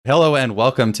Hello and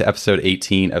welcome to episode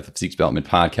 18 of the Physique Development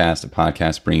Podcast, a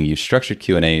podcast bringing you structured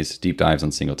Q&As, deep dives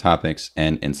on single topics,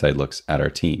 and inside looks at our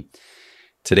team.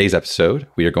 Today's episode,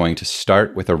 we are going to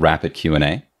start with a rapid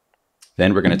Q&A.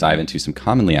 Then we're going to dive into some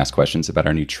commonly asked questions about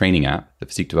our new training app, the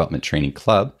Physique Development Training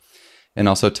Club, and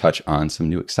also touch on some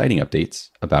new exciting updates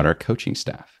about our coaching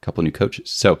staff, a couple new coaches.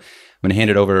 So I'm going to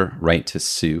hand it over right to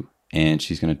Sue, and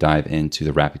she's going to dive into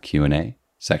the rapid Q&A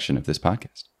section of this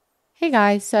podcast. Hey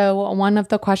guys, so one of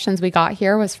the questions we got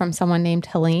here was from someone named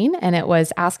Helene, and it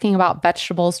was asking about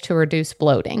vegetables to reduce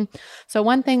bloating. So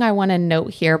one thing I want to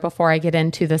note here before I get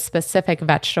into the specific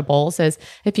vegetables is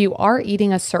if you are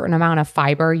eating a certain amount of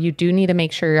fiber, you do need to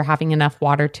make sure you're having enough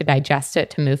water to digest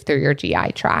it to move through your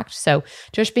GI tract. So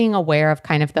just being aware of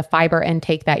kind of the fiber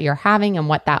intake that you're having and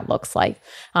what that looks like.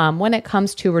 When it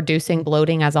comes to reducing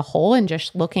bloating as a whole and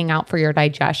just looking out for your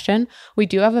digestion, we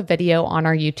do have a video on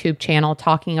our YouTube channel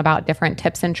talking about different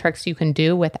tips and tricks you can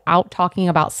do without talking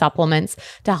about supplements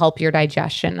to help your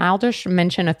digestion. I'll just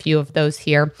mention a few of those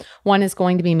here. One is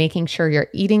going to be making sure you're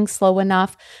eating slow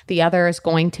enough. The other is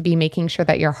going to be making sure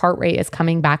that your heart rate is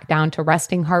coming back down to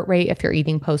resting heart rate if you're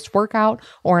eating post-workout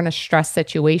or in a stress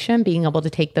situation, being able to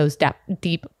take those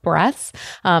deep breaths.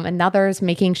 Another is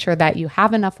making sure that you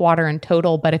have enough water in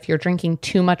total, but if you're drinking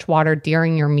too much water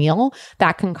during your meal,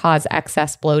 that can cause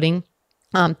excess bloating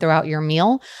throughout your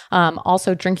meal.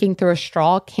 Also, drinking through a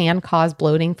straw can cause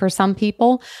bloating for some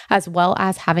people, as well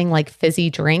as having like fizzy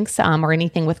drinks or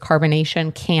anything with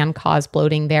carbonation can cause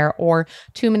bloating there, or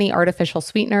too many artificial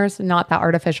sweeteners. Not that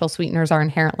artificial sweeteners are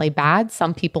inherently bad.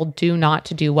 Some people do not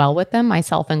do well with them,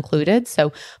 myself included.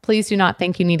 So please do not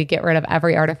think you need to get rid of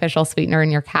every artificial sweetener in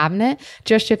your cabinet.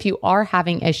 Just if you are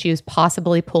having issues,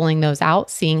 possibly pulling those out,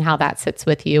 seeing how that sits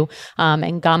with you.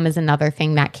 And gum is another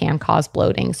thing that can cause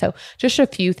bloating. So just a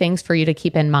few things for you to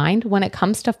keep in mind. When it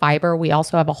comes to fiber, we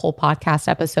also have a whole podcast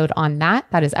episode on that.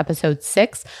 That is episode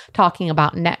 6, talking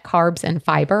about net carbs and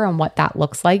fiber and what that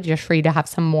looks like, just for you to have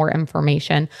some more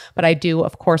information. But I do,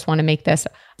 of course, want to make this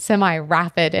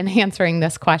semi-rapid in answering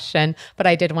this question, but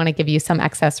I did want to give you some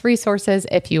excess resources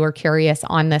if you are curious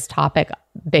on this topic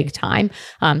big time.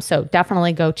 So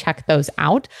definitely go check those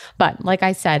out. But like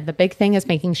I said, the big thing is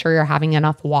making sure you're having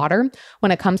enough water.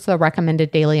 When it comes to the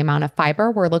recommended daily amount of fiber,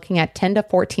 we're looking at 10 to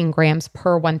 14 grams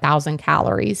per 1,000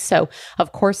 calories. So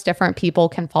of course, different people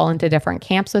can fall into different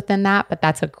camps within that, but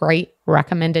that's a great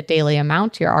recommended daily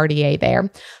amount, your RDA there.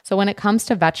 So when it comes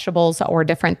to vegetables or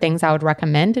different things I would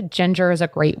recommend, ginger is a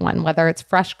great one, whether it's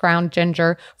fresh ground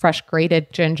ginger, fresh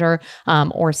grated ginger,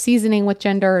 or seasoning with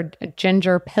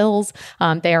ginger pills.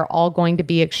 They are all going to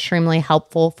be extremely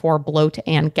helpful for bloat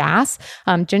and gas.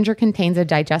 Ginger contains a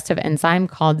digestive enzyme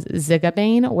called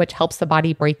zigabane, which helps the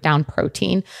body break down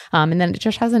protein. And then it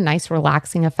just has a nice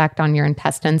relaxing effect on your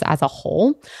intestines as a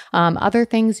whole. Other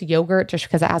things, yogurt, just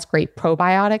because it has great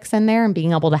probiotics in there and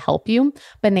being able to help you.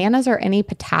 Bananas or any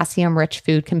potassium-rich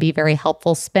food can be very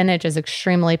helpful. Spinach is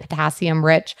extremely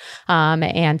potassium-rich.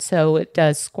 And so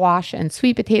does squash and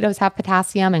sweet potatoes have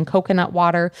potassium, and coconut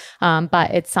water.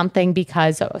 But it's something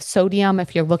because sodium,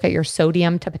 if you look at your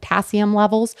sodium to potassium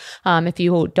levels, if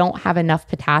you don't have enough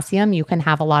potassium, you can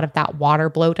have a lot of that water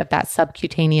bloat, of that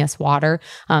subcutaneous water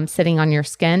sitting on your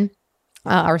skin.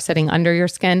 Or sitting under your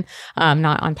skin,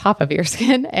 not on top of your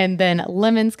skin. And then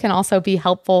lemons can also be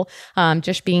helpful,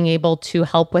 just being able to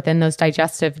help within those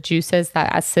digestive juices.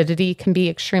 That acidity can be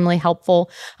extremely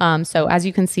helpful. So as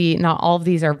you can see, not all of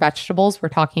these are vegetables. We're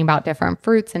talking about different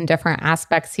fruits and different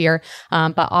aspects here.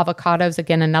 But avocados,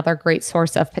 again, another great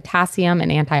source of potassium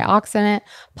and antioxidant.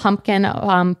 Pumpkin,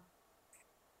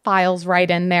 files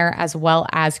right in there, as well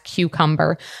as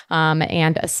cucumber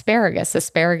and asparagus.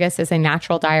 Asparagus is a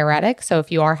natural diuretic. So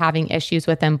if you are having issues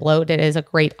within bloat, it is a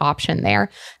great option there.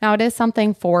 Now, it is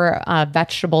something for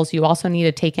vegetables. You also need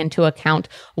to take into account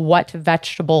what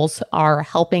vegetables are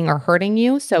helping or hurting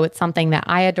you. So it's something that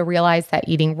I had to realize, that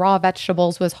eating raw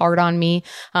vegetables was hard on me.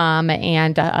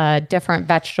 And different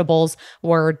vegetables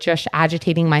were just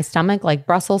agitating my stomach, like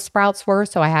Brussels sprouts were.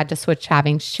 So I had to switch to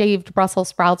having shaved Brussels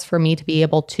sprouts for me to be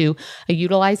able to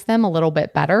utilize them a little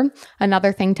bit better.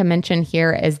 Another thing to mention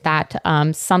here is that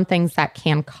some things that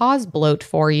can cause bloat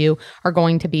for you are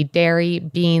going to be dairy,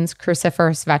 beans,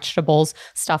 cruciferous vegetables,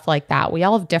 stuff like that. We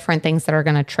all have different things that are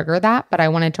going to trigger that, but I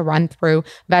wanted to run through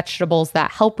vegetables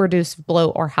that help reduce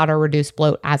bloat, or how to reduce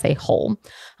bloat as a whole.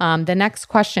 The next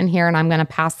question here, and I'm going to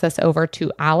pass this over to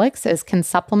Alex, is can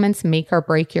supplements make or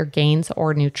break your gains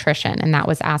or nutrition? And that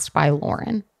was asked by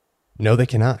Lauren. No, they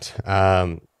cannot.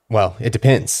 Well, it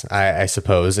depends, I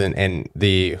suppose, and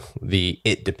the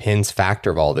it depends factor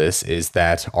of all this is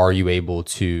that are you able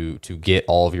to get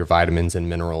all of your vitamins and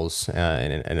minerals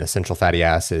and essential fatty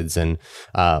acids and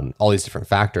all these different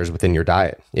factors within your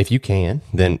diet? If you can,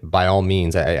 then by all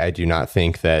means, I do not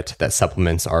think that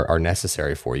supplements are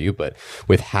necessary for you. But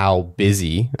with how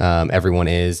busy everyone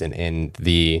is and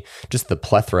the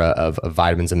plethora of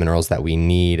vitamins and minerals that we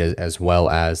need, as well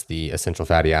as the essential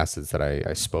fatty acids that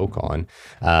I spoke on.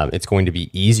 It's going to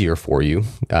be easier for you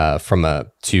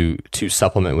to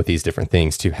supplement with these different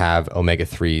things, to have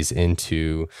omega-3s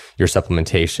into your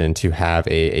supplementation, to have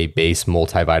a base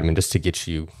multivitamin just to get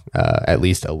you at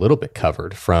least a little bit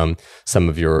covered from some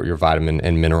of your vitamin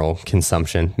and mineral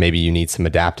consumption. Maybe you need some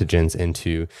adaptogens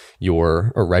into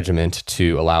your regimen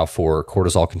to allow for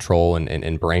cortisol control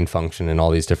and brain function and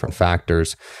all these different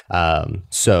factors.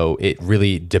 So it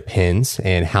really depends,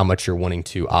 and how much you're wanting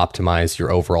to optimize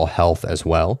your overall health as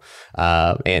well.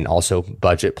 And also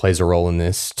budget plays a role in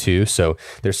this too. So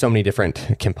there's so many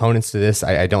different components to this.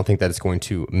 I don't think that it's going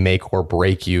to make or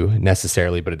break you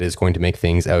necessarily, but it is going to make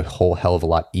things a whole hell of a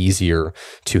lot easier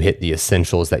to hit the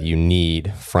essentials that you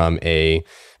need from a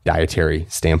dietary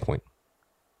standpoint.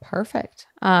 Perfect.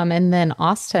 And then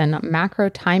Austin, macro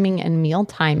timing and meal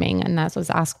timing. And that was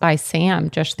asked by Sam,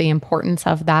 just the importance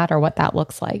of that or what that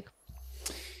looks like.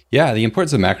 Yeah, the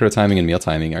importance of macro timing and meal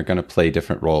timing are going to play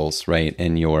different roles, right,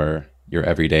 in your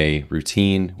everyday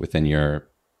routine, within your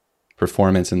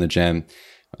performance in the gym,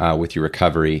 with your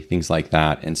recovery, things like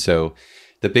that. And so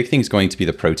the big thing is going to be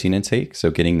the protein intake.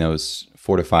 So getting those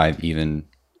 4 to 5 even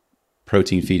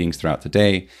protein feedings throughout the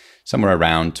day, somewhere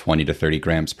around 20 to 30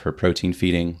 grams per protein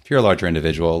feeding. If you're a larger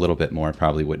individual, a little bit more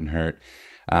probably wouldn't hurt.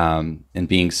 And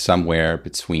being somewhere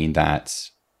between that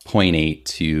 0.8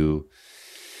 to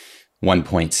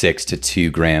 1.6 to 2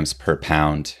 grams per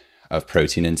pound of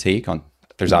protein intake.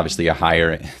 There's obviously a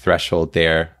higher threshold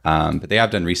there, but they have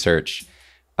done research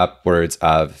upwards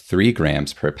of 3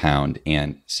 grams per pound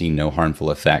and seen no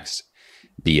harmful effects,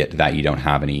 be it that you don't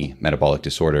have any metabolic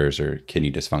disorders or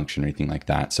kidney dysfunction or anything like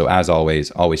that. So as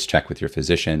always check with your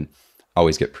physician,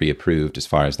 always get pre-approved as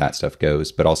far as that stuff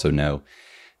goes, but also know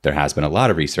there has been a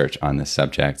lot of research on this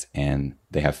subject and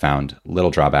they have found little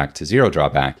drawback to zero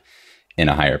drawback in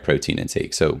a higher protein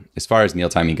intake. So as far as meal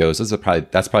timing goes,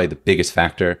 that's probably the biggest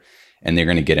factor. And they're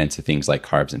going to get into things like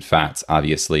carbs and fats,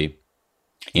 obviously.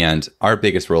 And our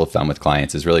biggest rule of thumb with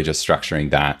clients is really just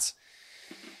structuring that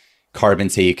carb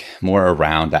intake more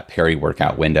around that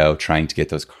peri-workout window, trying to get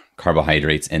those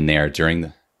carbohydrates in there during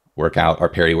the workout or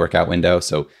peri-workout window.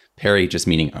 So peri just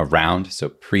meaning around. So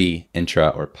pre, intra,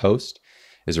 or post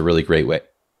is a really great way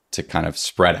to kind of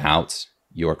spread out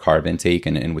your carb intake.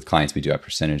 And with clients, we do have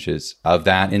percentages of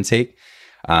that intake.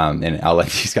 And I'll let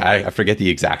these guys, I forget the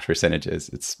exact percentages.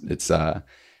 It's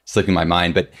slipping my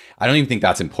mind, but I don't even think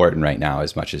that's important right now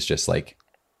as much as just like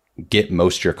get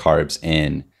most of your carbs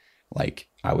in. Like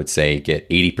I would say get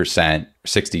 80%,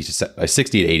 60 to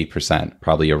 80%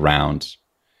 probably around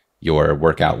your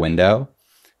workout window.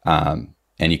 And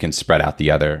you can spread out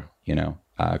the other,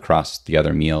 across the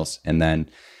other meals. And then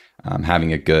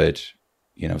having a good,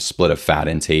 split of fat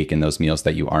intake in those meals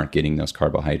that you aren't getting those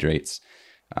carbohydrates.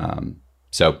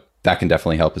 So that can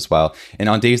definitely help as well. And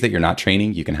on days that you're not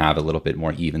training, you can have a little bit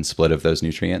more even split of those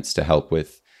nutrients to help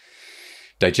with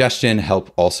digestion,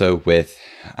 help also with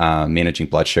managing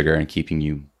blood sugar and keeping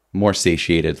you more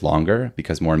satiated longer,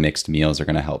 because more mixed meals are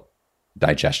going to help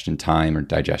digestion time or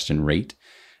digestion rate,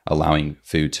 allowing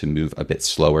food to move a bit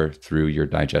slower through your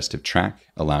digestive tract,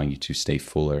 allowing you to stay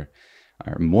fuller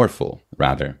or more full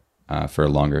rather, for a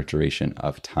longer duration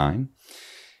of time.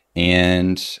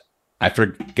 And I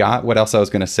forgot what else I was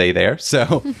going to say there.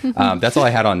 So that's all I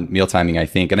had on meal timing, I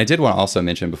think. And I did want to also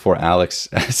mention before Alex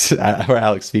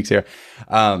speaks here,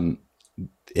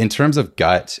 in terms of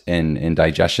gut and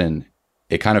digestion,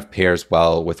 it kind of pairs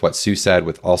well with what Sue said,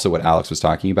 with also what Alex was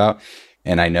talking about.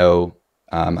 And I know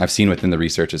I've seen within the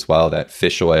research as well that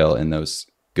fish oil and those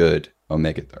good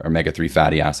omega-3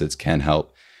 fatty acids can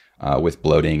help with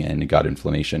bloating and gut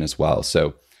inflammation as well.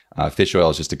 So fish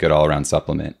oil is just a good all-around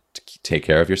supplement to take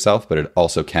care of yourself, but it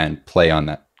also can play on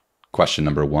that question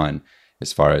number one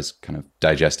as far as kind of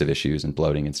digestive issues and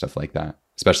bloating and stuff like that,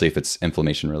 especially if it's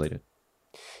inflammation related.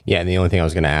 Yeah, and the only thing I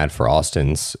was going to add for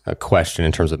Austin's question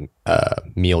in terms of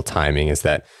meal timing is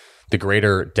that the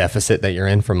greater deficit that you're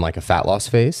in from like a fat loss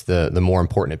phase, the more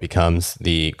important it becomes,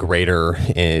 the greater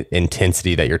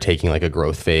intensity that you're taking like a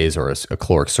growth phase or a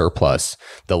caloric surplus,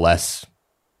 the less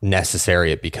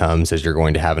necessary it becomes, as you're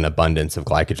going to have an abundance of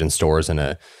glycogen stores in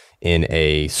in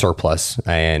a surplus,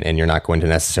 and you're not going to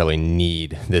necessarily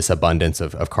need this abundance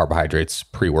of carbohydrates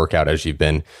pre-workout as you've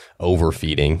been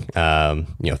overfeeding,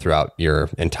 throughout your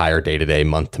entire day-to-day,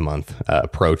 month-to-month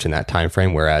approach in that time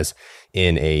frame. Whereas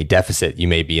in a deficit, you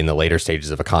may be in the later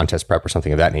stages of a contest prep or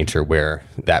something of that nature, where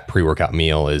that pre-workout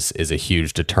meal is a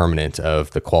huge determinant of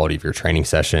the quality of your training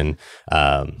session,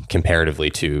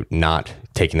 comparatively to not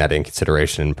taking that in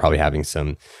consideration and probably having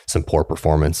some poor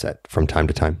performance from time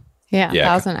to time. Yeah,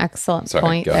 that was an excellent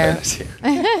point there.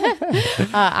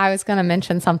 I was going to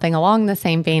mention something along the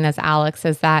same vein as Alex,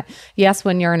 is that yes,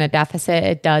 when you're in a deficit,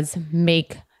 it does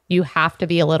make you have to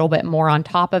be a little bit more on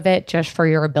top of it just for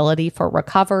your ability for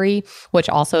recovery, which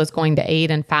also is going to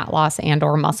aid in fat loss and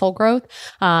or muscle growth.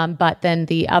 But then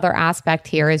the other aspect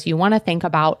here is you want to think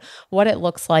about what it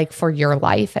looks like for your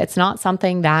life. It's not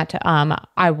something that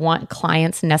I want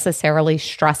clients necessarily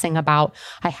stressing about.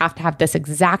 I have to have this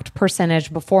exact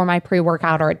percentage before my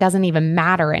pre-workout, or it doesn't even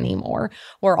matter anymore.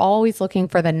 We're always looking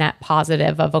for the net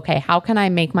positive of, okay, how can I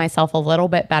make myself a little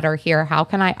bit better here? How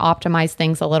can I optimize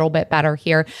things a little bit better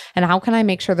here? And how can I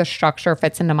make sure the structure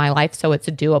fits into my life so it's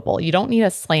doable? You don't need to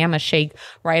slam a shake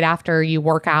right after you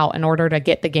work out in order to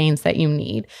get the gains that you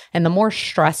need. And the more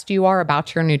stressed you are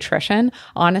about your nutrition,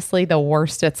 honestly, the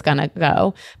worse it's going to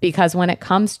go. Because when it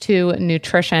comes to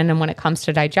nutrition and when it comes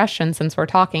to digestion, since we're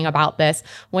talking about this,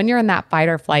 when you're in that fight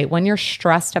or flight, when you're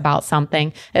stressed about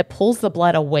something, it pulls the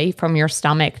blood away from your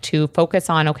stomach to focus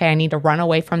on, okay, I need to run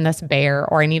away from this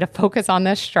bear, or I need to focus on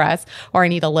this stress, or I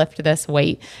need to lift this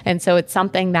weight. And so it's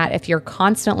something that if you're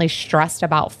constantly stressed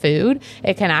about food,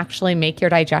 it can actually make your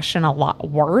digestion a lot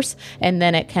worse. And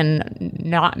then it can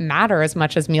not matter as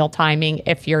much as meal timing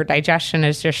if your digestion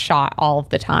is just shot all of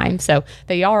the time. So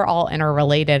they are all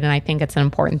interrelated. And I think it's an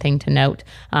important thing to note.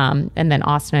 And then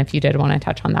Austin, if you did want to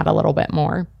touch on that a little bit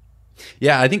more.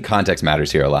 Yeah, I think context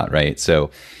matters here a lot, right?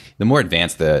 So the more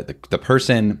advanced the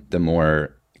person, the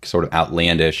more sort of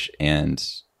outlandish and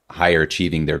higher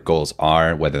achieving their goals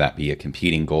are, whether that be a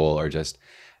competing goal or just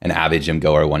an avid gym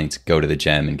goer wanting to go to the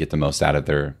gym and get the most out of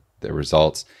their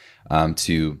results,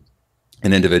 to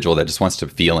an individual that just wants to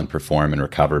feel and perform and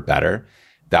recover better.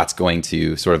 That's going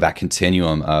to sort of that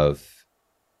continuum of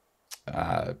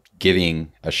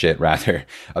giving a shit rather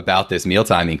about this meal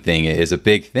timing thing is a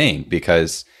big thing,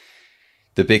 because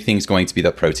the big thing is going to be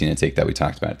the protein intake that we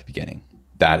talked about at the beginning.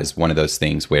 That is one of those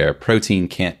things where protein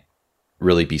can't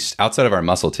really be outside of our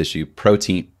muscle tissue.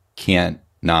 Protein can't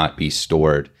not be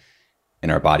stored in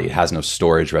our body. It has no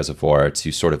storage reservoir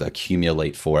to sort of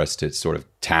accumulate for us to sort of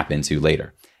tap into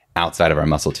later outside of our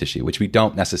muscle tissue, which we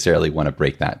don't necessarily want to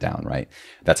break that down, right?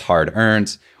 That's hard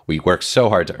earned. We work so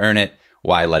hard to earn it.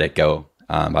 Why let it go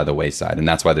by the wayside? And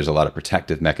that's why there's a lot of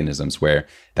protective mechanisms where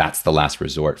that's the last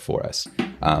resort for us.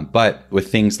 But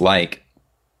with things like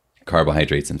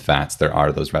carbohydrates and fats, there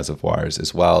are those reservoirs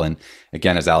as well. And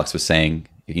again, as Alex was saying,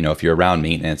 if you're around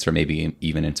maintenance or maybe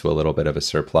even into a little bit of a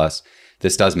surplus,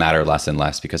 this does matter less and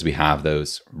less, because we have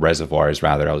those reservoirs,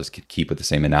 rather, I'll just keep with the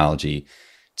same analogy,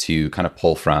 to kind of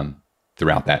pull from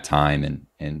throughout that time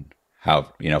and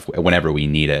how, whenever we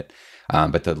need it.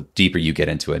 But the deeper you get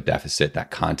into a deficit,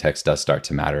 that context does start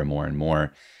to matter more and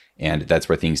more. And that's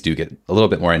where things do get a little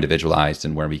bit more individualized,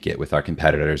 and where we get with our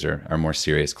competitors or our more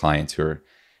serious clients who are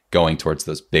going towards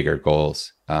those bigger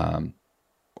goals,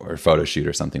 or a photo shoot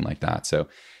or something like that. So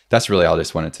that's really all I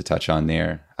just wanted to touch on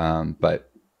there. But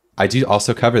I do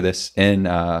also cover this in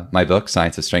my book,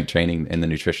 Science of Strength Training, in the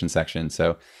nutrition section.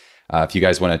 So if you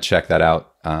guys want to check that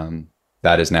out,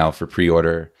 that is now for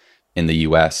pre-order in the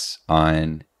US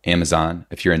on Amazon.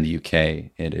 If you're in the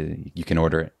UK, you can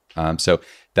order it. So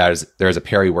there's a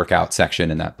peri-workout section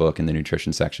in that book, in the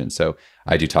nutrition section. So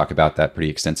I do talk about that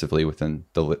pretty extensively within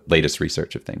the latest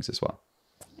research of things as well.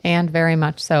 And very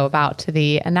much so about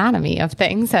the anatomy of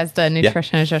things, as the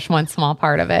nutrition is just one small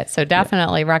part of it. So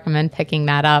definitely recommend picking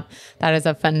that up. That is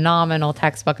a phenomenal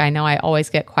textbook. I know I always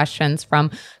get questions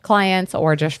from clients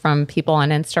or just from people on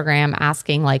Instagram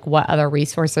asking like what other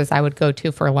resources I would go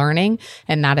to for learning.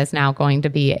 And that is now going to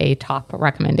be a top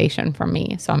recommendation from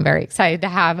me. So I'm very excited to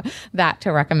have that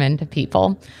to recommend to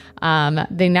people.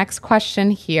 The next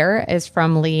question here is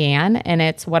from Leanne, and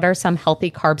it's, what are some healthy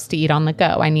carbs to eat on the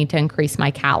go? I need to increase my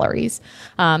calories.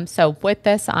 So with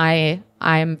this,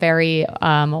 I'm very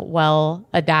well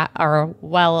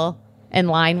in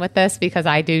line with this because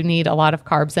I do need a lot of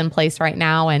carbs in place right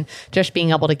now, and just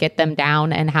being able to get them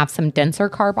down and have some denser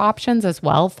carb options as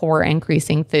well for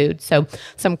increasing food. So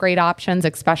some great options,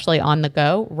 especially on the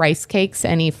go. Rice cakes,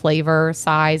 any flavor,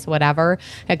 size, whatever,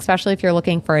 especially if you're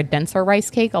looking for a denser rice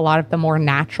cake. A lot of the more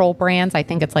natural brands, I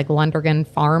think it's like Lundgren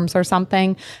Farms or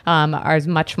something, are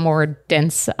much more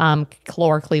dense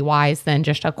calorically wise than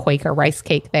just a Quaker rice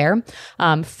cake there.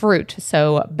 Fruit.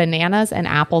 So bananas and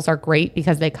apples are great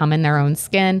because they come in their own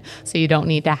skin, so you don't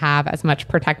need to have as much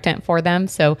protectant for them.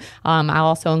 So I'll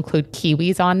also include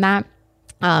kiwis on that.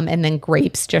 And then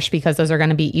grapes, just because those are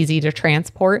going to be easy to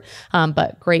transport,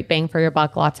 but great bang for your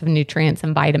buck, lots of nutrients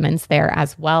and vitamins there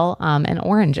as well, and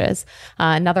oranges.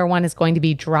 Another one is going to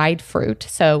be dried fruit.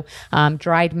 So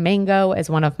dried mango is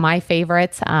one of my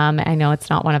favorites. I know it's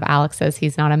not one of Alex's.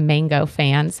 He's not a mango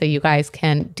fan, so you guys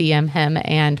can DM him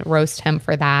and roast him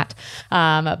for that.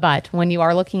 But when you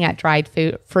are looking at dried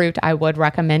fruit, I would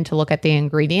recommend to look at the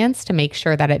ingredients to make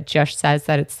sure that it just says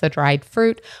that it's the dried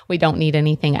fruit. We don't need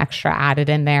anything extra added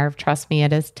in there. Trust me,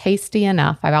 it is tasty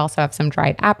enough. I also have some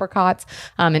dried apricots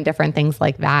and different things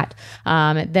like that.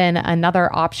 Then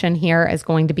another option here is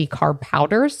going to be carb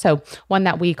powders. So one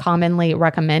that we commonly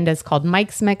recommend is called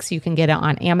Mike's Mix. You can get it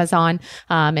on Amazon.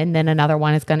 And then another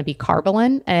one is going to be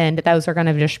Carbolin. And those are going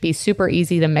to just be super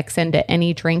easy to mix into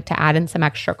any drink to add in some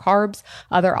extra carbs.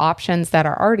 Other options that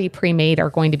are already pre-made are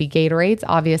going to be Gatorades.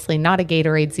 Obviously not a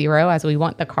Gatorade Zero, as we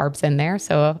want the carbs in there.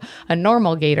 So a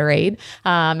normal Gatorade.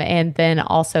 And then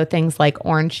also things like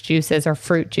orange juices or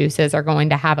fruit juices are going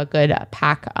to have a good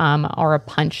pack or a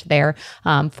punch there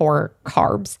for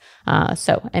carbs.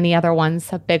 So any other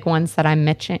ones, big ones that I'm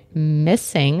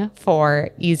missing for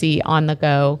easy on the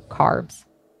go carbs?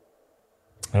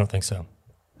 I don't think so.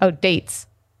 Oh, dates.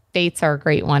 Dates are a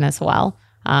great one as well.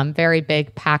 Very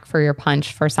big pack for your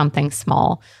punch for something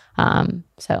small.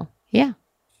 So yeah.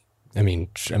 I mean,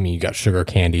 you got sugar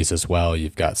candies as well.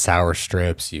 You've got sour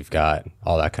strips. You've got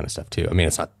all that kind of stuff too. I mean,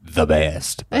 it's not the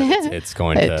best, but it's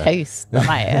going to taste the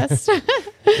best.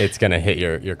 It's going to hit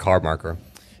your carb marker.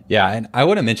 Yeah, and I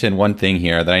want to mention one thing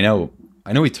here that I know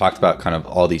we talked about kind of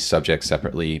all these subjects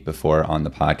separately before on the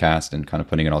podcast and kind of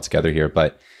putting it all together here,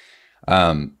 but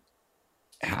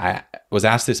I was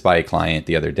asked this by a client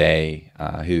the other day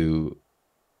who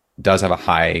does have a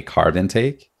high carb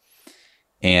intake,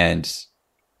 and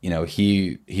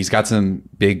he's got some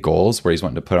big goals where he's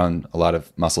wanting to put on a lot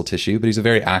of muscle tissue, but he's a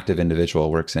very active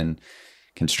individual, works in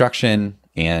construction,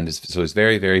 and so he's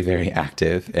very, very, very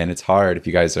active. And it's hard if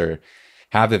you guys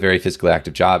have a very physically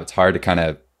active job. It's hard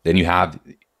to then you have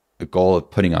a goal of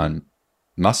putting on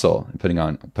muscle and putting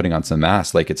on some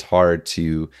mass. Like, it's hard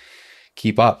to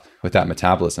keep up with that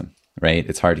metabolism, right?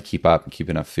 It's hard to keep up and keep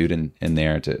enough food in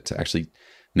there to actually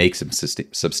make some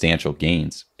substantial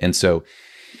gains. And so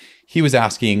he was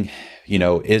asking,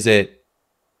 is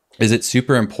it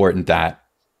super important that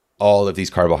all of these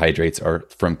carbohydrates are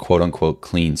from quote unquote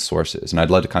clean sources? And I'd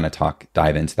love to kind of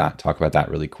dive into that, talk about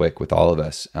that really quick with all of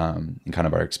us and kind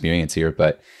of our experience here.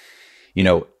 But,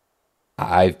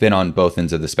 I've been on both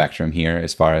ends of the spectrum here,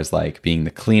 as far as like being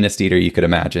the cleanest eater you could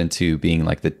imagine to being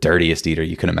like the dirtiest eater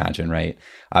you can imagine, right?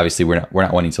 Obviously, we're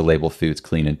not wanting to label foods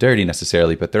clean and dirty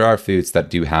necessarily, but there are foods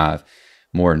that do have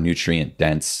more nutrient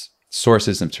dense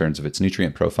sources in terms of its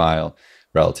nutrient profile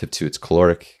relative to its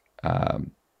caloric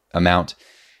amount.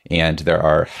 And there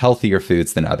are healthier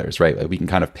foods than others, right? Like, we can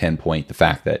kind of pinpoint the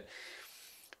fact that,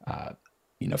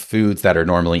 foods that are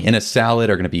normally in a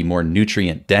salad are going to be more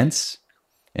nutrient dense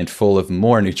and full of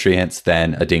more nutrients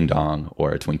than a ding dong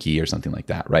or a Twinkie or something like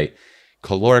that, right?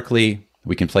 Calorically,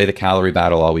 we can play the calorie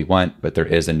battle all we want, but there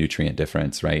is a nutrient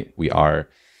difference, right? We are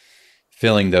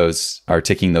ticking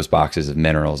those boxes of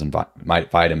minerals and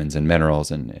vitamins and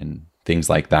minerals and things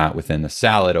like that within the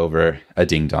salad over a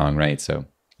ding dong, right? So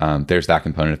there's that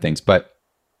component of things. But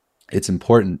it's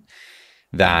important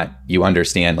that you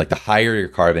understand, like, the higher your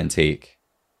carb intake,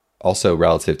 also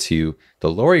relative to the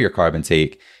lower your carb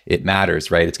intake, it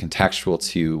matters, right? It's contextual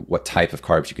to what type of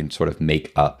carbs you can sort of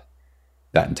make up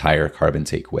that entire carb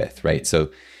intake with, right?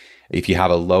 So if you have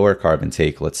a lower carb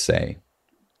intake, let's say,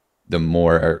 the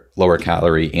more lower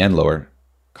calorie and lower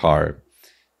carb,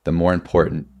 the more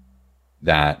important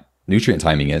that nutrient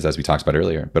timing is, as we talked about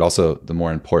earlier, but also the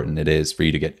more important it is for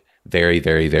you to get very,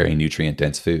 very, very nutrient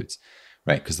dense foods,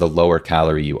 right? Because the lower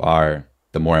calorie you are,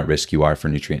 the more at risk you are for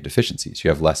nutrient deficiencies. You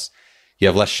have less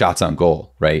shots on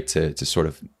goal, right? To sort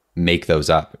of make those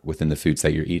up within the foods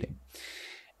that you're eating.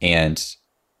 And,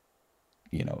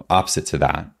 opposite to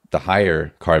that, the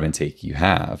higher carb intake you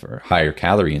have, or higher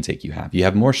calorie intake you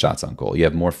have more shots on goal. You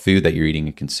have more food that you're eating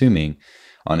and consuming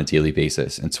on a daily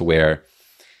basis. And to where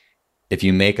if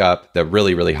you make up the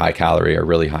really, really high calorie or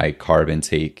really high carb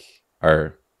intake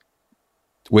or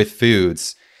with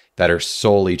foods that are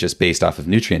solely just based off of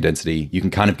nutrient density, you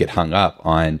can kind of get hung up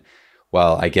on,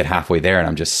 well, I get halfway there and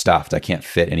I'm just stuffed. I can't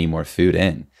fit any more food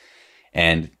in.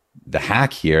 And the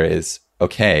hack here is,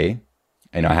 okay,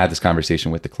 I had this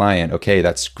conversation with the client. Okay,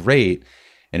 that's great.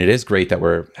 And it is great that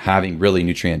we're having really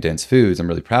nutrient dense foods. I'm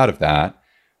really proud of that.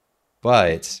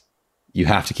 But you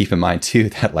have to keep in mind too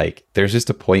that like there's just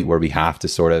a point where we have to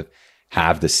sort of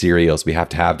have the cereals, we have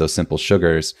to have those simple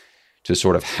sugars to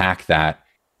sort of hack that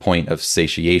point of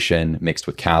satiation mixed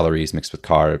with calories, mixed with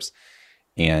carbs,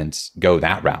 and go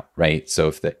that route, right? So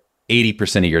if the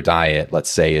 80% of your diet, let's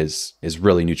say, is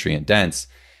really nutrient dense,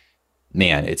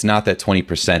 man, it's not that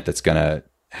 20% that's going to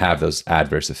have those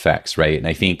adverse effects, right? And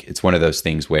I think it's one of those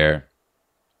things where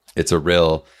it's a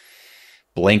real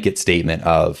blanket statement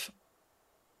of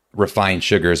refined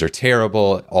sugars are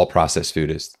terrible, all processed food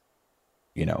is,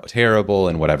 terrible,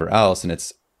 and whatever else. And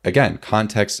it's, again,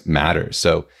 context matters.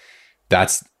 So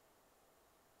that's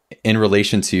in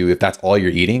relation to if that's all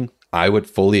you're eating, I would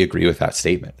fully agree with that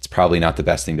statement. It's probably not the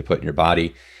best thing to put in your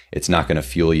body. It's not going to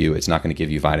fuel you. It's not going to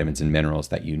give you vitamins and minerals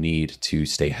that you need to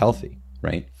stay healthy,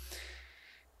 right?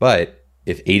 But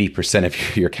if 80%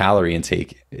 of your calorie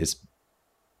intake is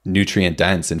nutrient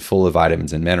dense and full of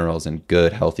vitamins and minerals and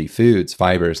good, healthy foods,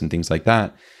 fibers, and things like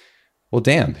that, well,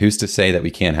 damn, who's to say that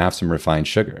we can't have some refined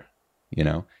sugar?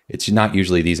 It's not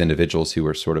usually these individuals who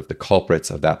are sort of the culprits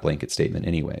of that blanket statement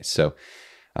anyway. So,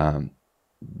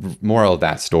 moral of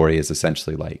that story is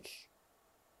essentially like,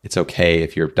 it's okay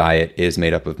if your diet is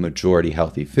made up of majority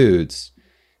healthy foods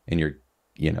and you're,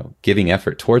 giving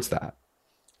effort towards that.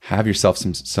 Have yourself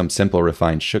some simple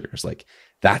refined sugars. Like,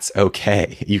 that's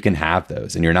okay. You can have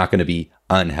those and you're not going to be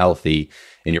unhealthy,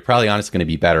 and you're probably honestly going to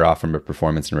be better off from a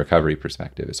performance and recovery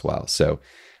perspective as well. So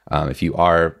if you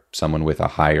are someone with a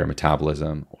higher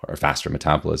metabolism or faster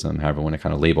metabolism, however you want to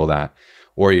kind of label that,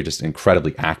 or you're just an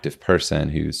incredibly active person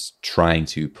who's trying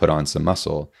to put on some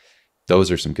muscle, those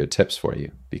are some good tips for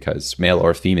you, because male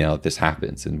or female, this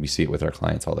happens and we see it with our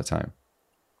clients all the time.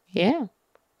 Yeah.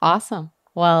 Awesome.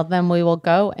 Well, then we will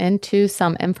go into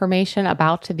some information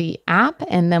about the app,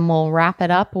 and then we'll wrap it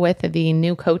up with the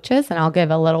new coaches. And I'll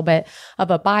give a little bit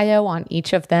of a bio on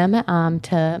each of them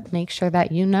to make sure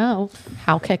that you know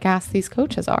how kick-ass these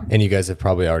coaches are. And you guys have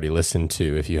probably already listened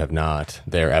to, if you have not,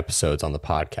 their episodes on the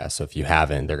podcast. So if you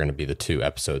haven't, they're going to be the 2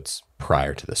 episodes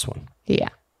prior to this one. Yeah.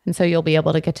 And so you'll be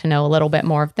able to get to know a little bit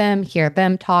more of them, hear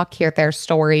them talk, hear their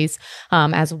stories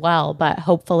as well. But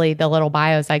hopefully the little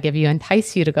bios I give you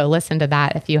entice you to go listen to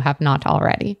that if you have not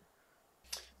already.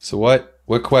 So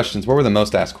what questions, what were the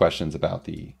most asked questions about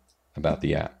the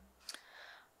app?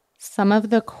 Some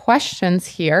of the questions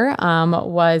here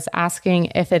was asking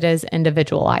if it is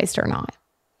individualized or not.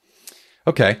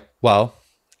 Okay. Well,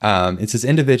 it's as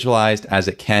individualized as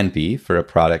it can be for a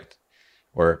product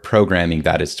or programming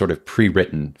that is sort of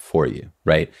pre-written for you,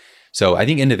 right? So I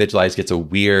think individualized gets a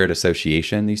weird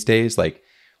association these days. Like,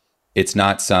 it's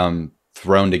not some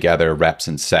thrown together reps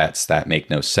and sets that make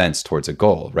no sense towards a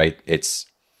goal, right? It's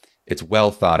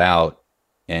well thought out,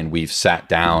 and we've sat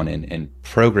down and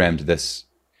programmed this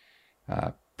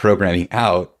programming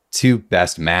out to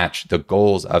best match the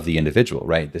goals of the individual,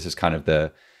 right? This is kind of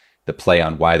the play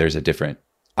on why there's a different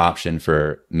option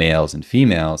for males and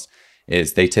females.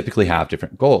 Is they typically have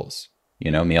different goals.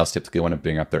 Males typically want to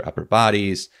bring up their upper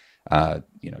bodies,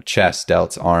 chest,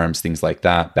 delts, arms, things like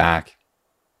that, back,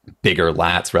 bigger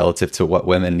lats relative to what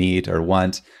women need or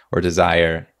want or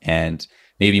desire, and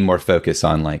maybe more focus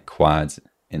on like quads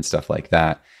and stuff like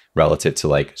that relative to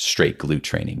like straight glute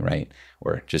training, right?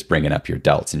 Or just bringing up your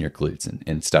delts and your glutes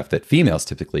and stuff that females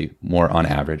typically more on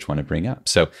average want to bring up.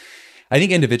 So I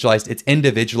think it's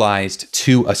individualized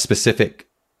to a specific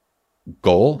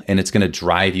goal, and it's going to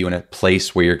drive you in a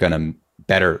place where you're going to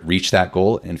better reach that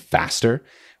goal and faster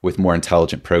with more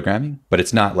intelligent programming. But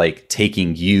it's not like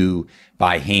taking you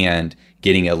by hand,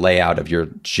 getting a layout of your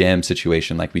gym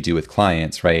situation like we do with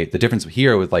clients, right? The difference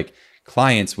here with like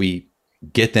clients, we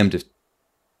get them to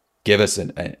give us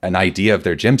an idea of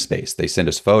their gym space. They send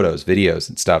us photos, videos,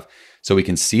 and stuff so we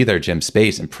can see their gym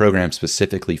space and program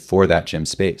specifically for that gym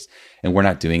space. And we're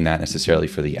not doing that necessarily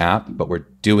for the app, but we're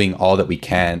doing all that we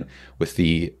can with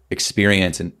the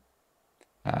experience and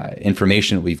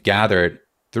information we've gathered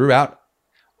throughout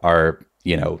our,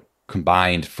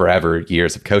 combined forever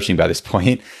years of coaching by this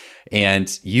point,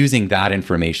 and using that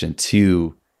information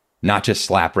to not just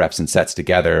slap reps and sets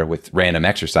together with random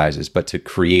exercises, but to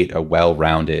create a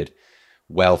well-rounded,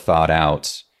 well thought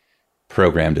out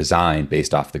program design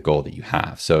based off the goal that you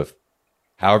have. So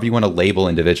however you want to label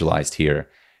individualized here,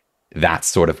 that's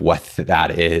sort of what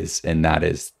that is. And that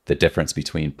is the difference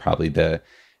between probably the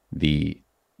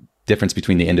difference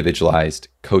between the individualized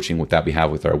coaching that we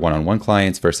have with our one-on-one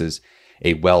clients versus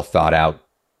a well thought out,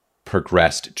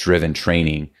 progressed, driven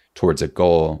training towards a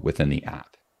goal within the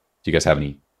app. Do you guys have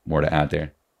any more to add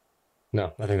there?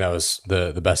 No, I think that was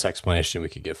the best explanation we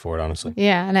could give for it, honestly.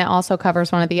 Yeah. And it also covers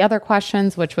one of the other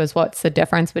questions, which was what's the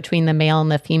difference between the male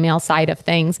and the female side of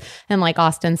things? And like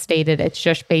Austin stated, it's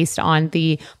just based on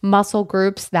the muscle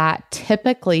groups that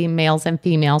typically males and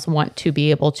females want to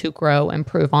be able to grow,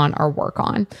 improve on, or work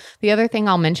on. The other thing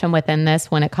I'll mention within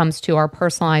this, when it comes to our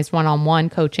personalized one-on-one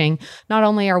coaching, not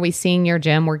only are we seeing your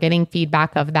gym, we're getting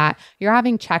feedback of that. You're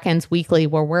having check-ins weekly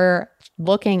where we're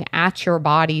looking at your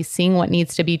body, seeing what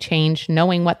needs to be changed,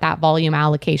 knowing what that volume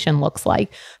allocation looks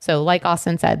like. So like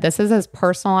Austin said, this is as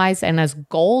personalized and as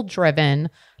goal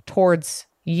driven towards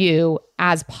you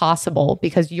as possible,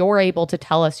 because you're able to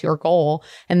tell us your goal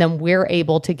and then we're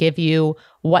able to give you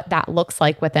what that looks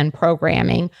like within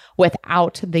programming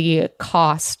without the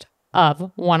cost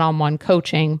of one-on-one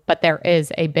coaching. But there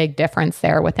is a big difference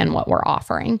there within what we're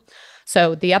offering.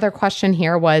 So the other question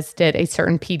here was, did a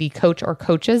certain PD coach or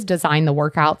coaches design the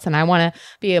workouts? And I want to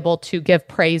be able to give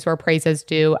praise where praise is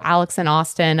due. Alex and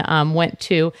Austin went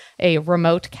to a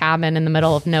remote cabin in the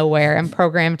middle of nowhere and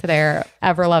programmed their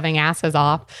ever-loving asses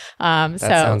off. That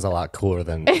sounds a lot cooler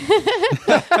than...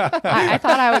 I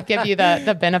thought I would give you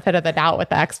the benefit of the doubt with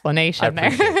the explanation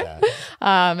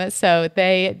there. So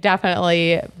they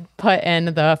definitely put in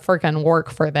the freaking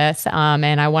work for this.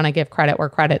 And I want to give credit where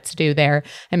credit's due there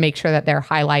and make sure that they're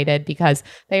highlighted, because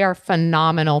they are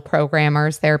phenomenal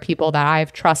programmers. They're people that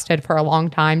I've trusted for a long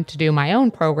time to do my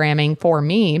own programming for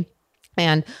me,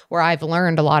 and where I've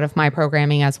learned a lot of my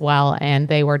programming as well. And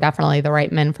they were definitely the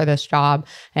right men for this job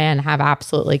and have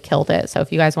absolutely killed it. So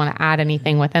if you guys want to add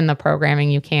anything within the programming,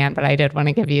 you can, but I did want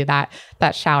to give you that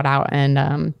shout out and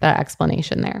the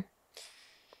explanation there.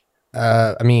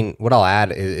 I mean, what I'll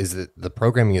add is that the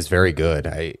programming is very good.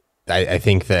 I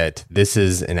think that this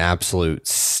is an absolute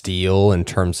steal in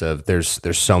terms of there's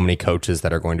so many coaches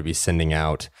that are going to be sending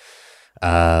out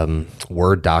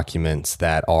Word documents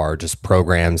that are just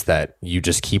programs that you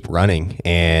just keep running,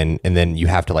 and then you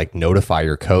have to like notify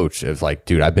your coach of like,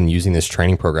 dude, I've been using this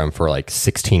training program for like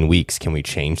 16 weeks. Can we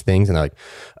change things? And they're like,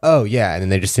 oh yeah. And then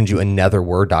they just send you another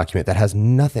Word document that has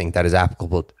nothing that is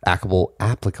applicable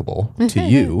to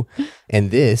you.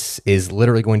 And this is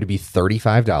literally going to be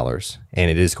 $35, and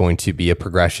it is going to be a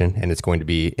progression, and it's going to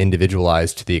be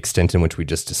individualized to the extent in which we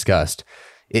just discussed.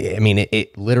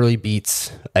 It literally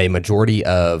beats a majority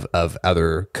of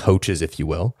other coaches, if you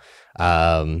will,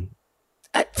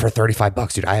 for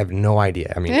 $35, dude. I have no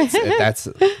idea. I mean, that's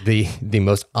the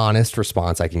most honest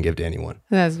response I can give to anyone.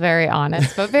 That's very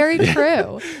honest, but very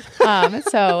true.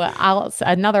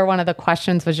 Another one of the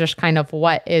questions was just kind of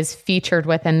what is featured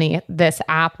within this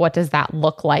app. What does that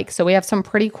look like? So we have some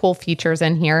pretty cool features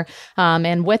in here.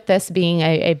 And with this being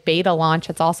a beta launch,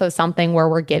 it's also something where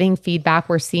we're getting feedback.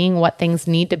 We're seeing what things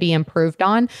need to be improved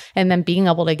on, and then being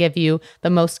able to give you the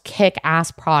most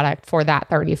kick-ass product for that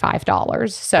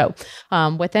 $35. So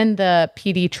within the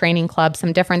PD Training Club,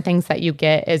 some different things that you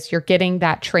get is you're getting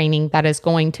that training that is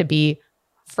going to be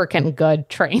freaking good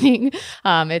training.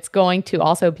 It's going to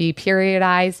also be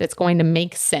periodized. It's going to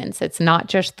make sense. It's not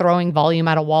just throwing volume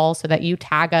at a wall so that you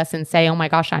tag us and say, oh my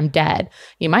gosh, I'm dead.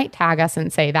 You might tag us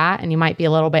and say that, and you might be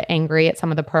a little bit angry at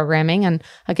some of the programming. And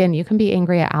again, you can be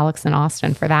angry at Alex and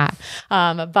Austin for that.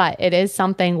 But it is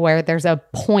something where there's a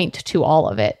point to all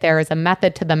of it. There is a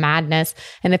method to the madness.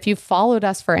 And if you've followed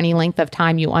us for any length of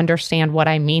time, you understand what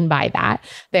I mean by that.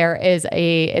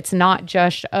 It's not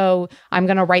just, oh, I'm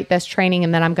going to write this training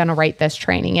and then I'm going to write this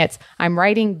training. It's I'm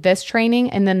writing this training,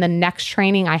 and then the next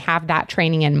training, I have that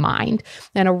training in mind.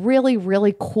 And a really,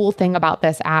 really cool thing about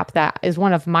this app that is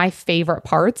one of my favorite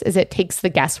parts is it takes the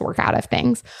guesswork out of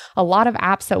things. A lot of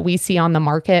apps that we see on the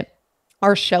market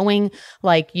are showing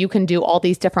like you can do all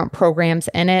these different programs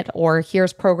in it, or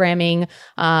here's programming,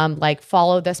 like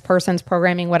follow this person's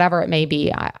programming, whatever it may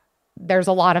be. There's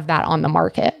a lot of that on the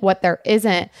market. What there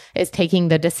isn't is taking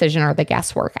the decision or the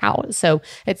guesswork out. So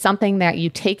it's something that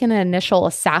you take an initial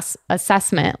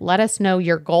assessment, let us know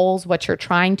your goals, what you're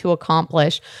trying to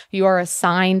accomplish. You are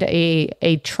assigned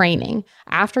a training.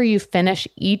 After you finish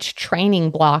each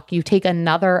training block, you take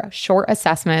another short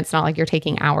assessment. It's not like you're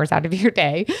taking hours out of your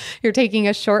day. You're taking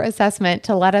a short assessment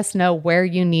to let us know where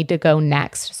you need to go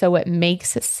next. So it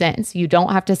makes sense. You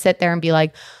don't have to sit there and be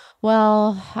like,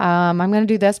 well, I'm going to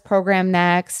do this program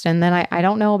next, and then I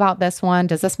don't know about this one.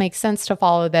 Does this make sense to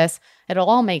follow this? it'll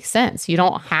all make sense. You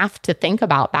don't have to think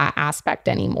about that aspect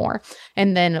anymore.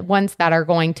 And then ones that are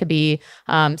going to be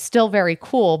still very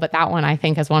cool, but that one I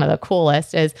think is one of the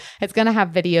coolest, is it's going to have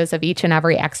videos of each and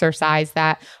every exercise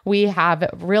that we have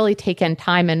really taken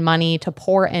time and money to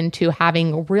pour into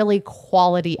having really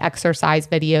quality exercise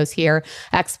videos here,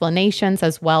 explanations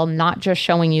as well, not just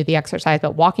showing you the exercise,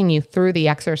 but walking you through the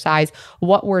exercise,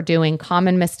 what we're doing,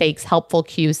 common mistakes, helpful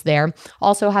cues there.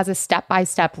 Also has a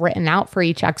step-by-step written out for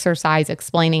each exercise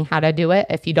explaining how to do it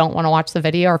if you don't want to watch the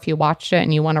video, or if you watched it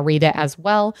and you want to read it as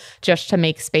well, just to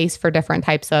make space for different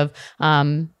types of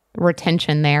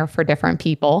retention there for different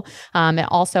people. It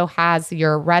also has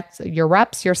your reps,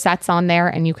 your sets on there,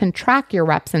 and you can track your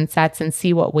reps and sets and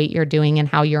see what weight you're doing and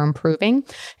how you're improving.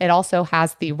 It also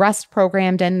has the rest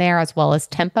programmed in there as well as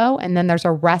tempo. And then there's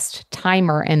a rest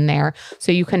timer in there.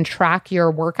 So you can track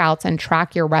your workouts and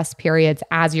track your rest periods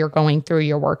as you're going through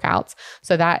your workouts.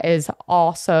 So that is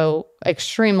also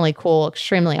extremely cool,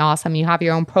 extremely awesome. You have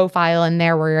your own profile in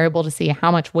there where you're able to see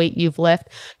how much weight you've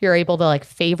lifted. You're able to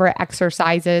favorite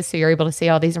exercises. So you're able to see,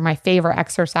 oh, these are my favorite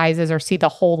exercises, or see the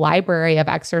whole library of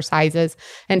exercises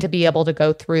and to be able to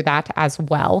go through that as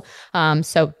well.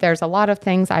 So there's a lot of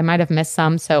things. I might have missed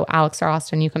some. So Alex or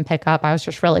Austin, you can pick up. I was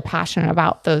just really passionate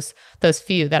about those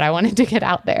few that I wanted to get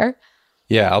out there.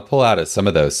 Yeah, I'll pull out some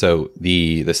of those. So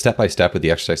the step-by-step with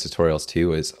the exercise tutorials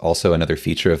too is also another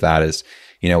feature of that. Is,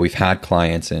 we've had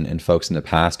clients and folks in the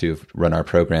past who've run our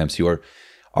programs who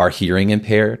are hearing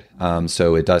impaired.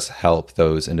 So it does help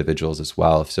those individuals as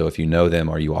well. So if you know them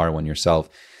or you are one yourself,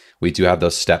 we do have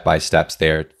those step-by-steps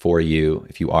there for you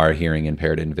if you are a hearing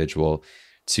impaired individual,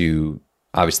 to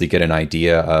obviously get an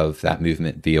idea of that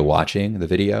movement via watching the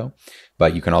video.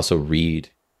 But you can also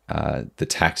read the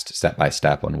text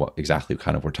step-by-step on what exactly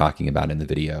kind of we're talking about in the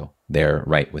video there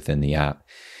right within the app.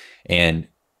 And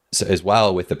so as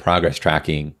well with the progress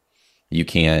tracking, you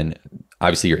can,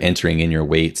 obviously you're entering in your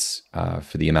weights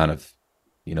for the amount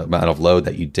of load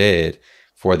that you did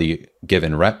for the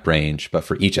given rep range. But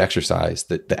for each exercise,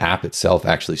 the app itself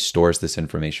actually stores this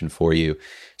information for you.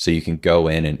 So you can go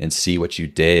in and see what you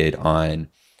did on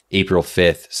April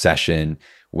 5th session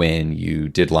when you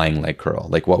did lying leg curl.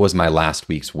 What was my last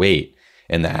week's weight?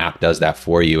 And the app does that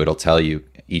for you. It'll tell you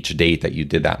each date that you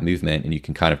did that movement, and you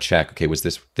can kind of check, okay, was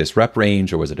this rep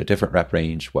range, or was it a different rep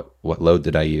range? What load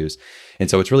did I use? And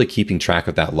so it's really keeping track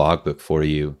of that logbook for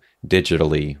you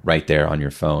digitally right there on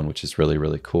your phone, which is really,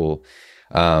 really cool.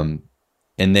 And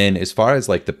then as far as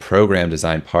the program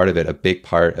design part of it, a big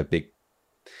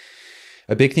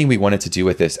thing we wanted to do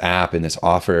with this app and this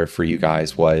offer for you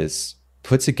guys was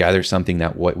put together something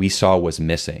that what we saw was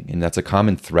missing. And that's a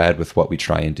common thread with what we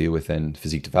try and do within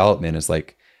physique development, is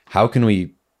how can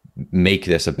we make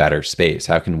this a better space?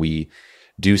 How can we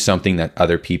do something that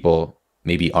other people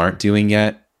maybe aren't doing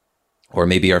yet, or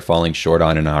maybe are falling short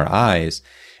on in our eyes?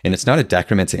 And it's not a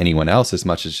decrement to anyone else as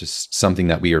much as just something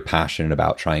that we are passionate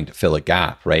about trying to fill a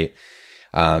gap, right?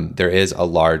 There is a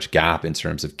large gap in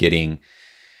terms of getting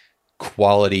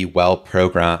quality,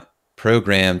 well-programmed,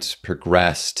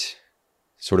 progressed,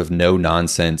 sort of no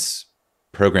nonsense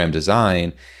program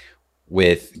design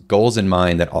with goals in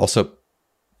mind that also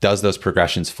does those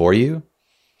progressions for you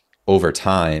over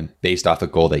time based off a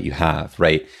goal that you have,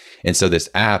 right? And so this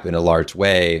app, in a large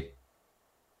way,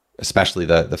 especially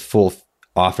the full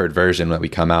offered version that we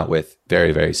come out with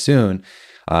very, very soon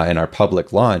in our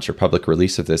public launch or public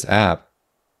release of this app,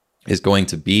 is going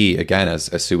to be, again, as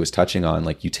Sue was touching on,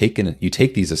 you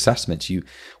take these assessments,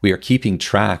 we are keeping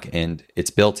track, and it's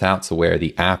built out to where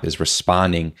the app is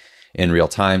responding in real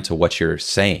time to what you're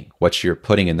saying, what you're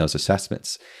putting in those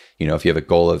assessments. If you have a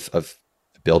goal of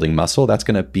building muscle, that's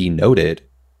going to be noted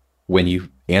when you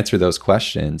answer those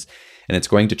questions, and it's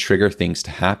going to trigger things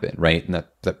to happen, right? And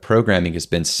that programming has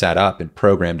been set up and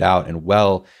programmed out and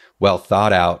well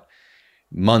thought out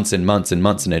months and months and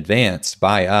months in advance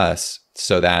by us,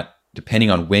 so that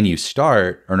depending on when you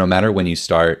start, or no matter when you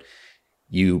start,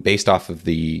 you, based off of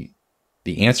the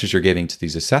answers you're giving to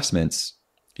these assessments,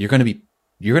 you're going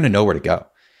to know where to go.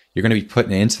 You're going to be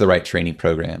put into the right training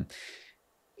program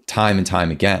time and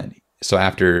time again. So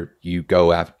after you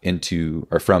go into,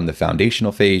 or from the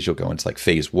foundational phase, you'll go into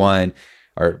phase 1,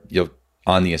 or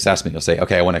on the assessment, you'll say,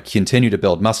 okay, I want to continue to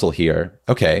build muscle here.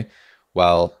 Okay,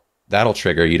 well, that'll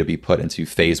trigger you to be put into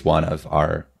phase 1 of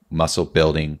our muscle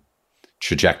building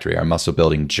trajectory, our muscle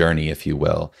building journey, if you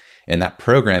will. And that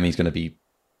programming is going to be,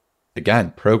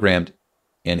 again, programmed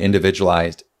and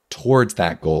individualized towards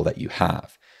that goal that you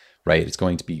have, right? It's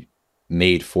going to be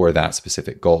made for that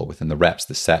specific goal within the reps,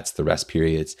 the sets, the rest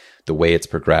periods, the way it's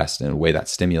progressed, and the way that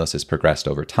stimulus is progressed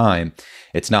over time.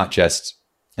 It's not just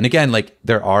And again, like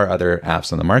there are other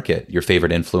apps on the market, your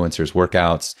favorite influencers'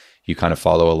 workouts, you kind of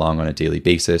follow along on a daily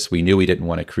basis. We knew we didn't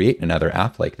want to create another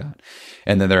app like that.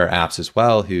 And then there are apps as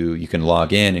well who you can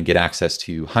log in and get access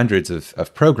to hundreds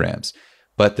of programs,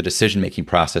 but the decision-making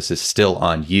process is still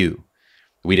on you.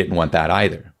 We didn't want that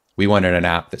either. We wanted an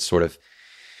app that sort of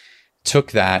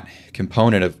took that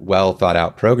component of well thought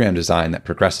out program design that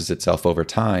progresses itself over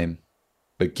time,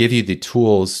 but give you the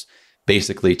tools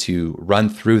basically to run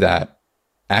through that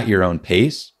at your own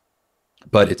pace,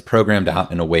 but it's programmed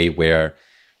out in a way where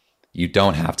you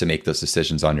don't have to make those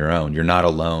decisions on your own. You're not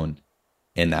alone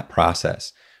in that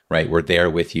process, right? We're there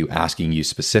with you, asking you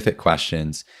specific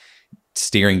questions,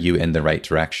 steering you in the right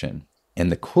direction.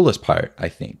 And the coolest part, I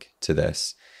think, to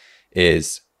this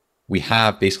is we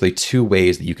have basically two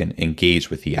ways that you can engage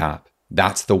with the app.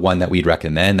 That's the one that we'd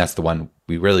recommend. That's the one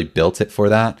we really built it for,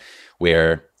 that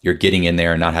where you're getting in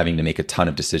there and not having to make a ton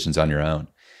of decisions on your own.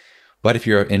 But if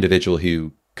you're an individual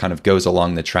who kind of goes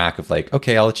along the track of like,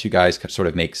 okay, I'll let you guys sort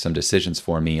of make some decisions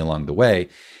for me along the way.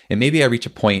 And maybe I reach a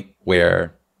point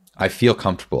where I feel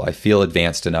comfortable. I feel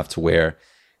advanced enough to where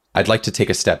I'd like to take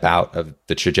a step out of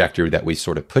the trajectory that we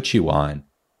sort of put you on.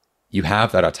 You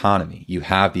have that autonomy. You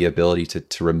have the ability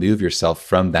to remove yourself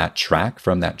from that track,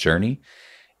 from that journey,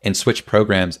 and switch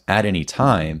programs at any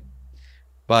time,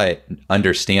 but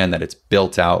understand that it's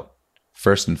built out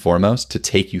first and foremost to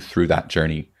take you through that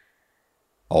journey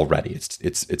already.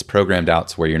 It's programmed out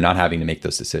to where you're not having to make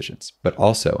those decisions, but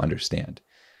also understand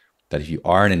that if you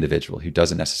are an individual who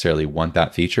doesn't necessarily want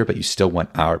that feature, but you still want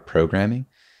our programming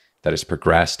that is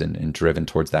progressed and driven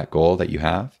towards that goal that you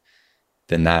have,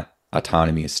 then that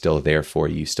autonomy is still there for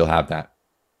you. You still have that.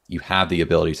 You have the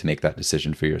ability to make that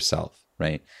decision for yourself,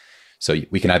 right? So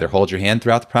we can either hold your hand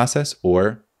throughout the process,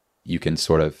 or you can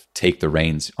sort of take the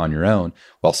reins on your own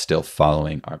while still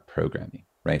following our programming,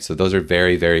 right? So those are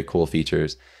very, very cool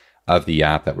features of the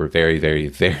app that we're very, very,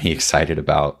 very excited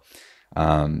about.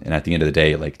 And at the end of the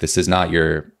day, like, this is not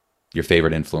your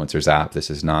favorite influencer's app. This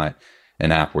is not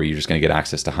an app where you're just going to get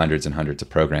access to hundreds and hundreds of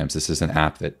programs. This is an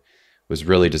app that was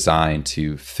really designed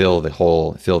to fill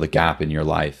the gap in your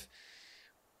life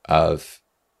of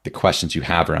the questions you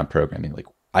have around programming. Like,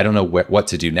 I don't know what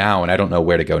to do now, and I don't know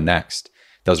where to go next.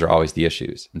 Those are always the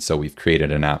issues. And so we've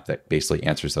created an app that basically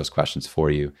answers those questions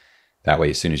for you. That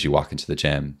way, as soon as you walk into the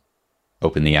gym,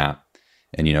 open the app,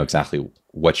 and you know exactly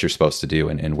what you're supposed to do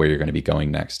and where you're going to be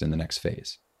going next in the next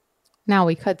phase. Now,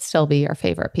 we could still be your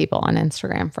favorite people on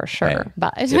Instagram for sure, Hey,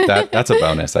 but that's a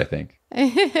bonus, I think.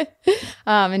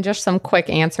 And just some quick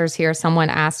answers here. Someone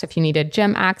asked if you needed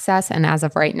gym access, and as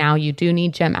of right now, you do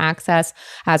need gym access.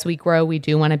 As we grow, we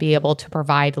do want to be able to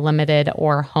provide limited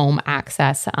or home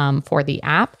access for the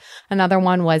app. Another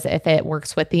one was if it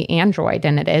works with the Android,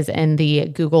 and it is in the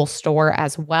Google Store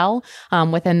as well.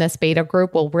 Within this beta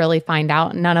group, we'll really find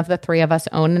out. None of the three of us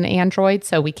own an Android,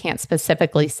 so we can't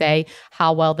specifically say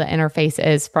how well the interface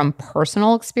is from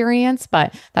personal experience,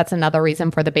 but that's another reason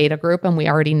for the beta group. And we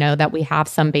already know that we have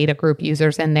some beta group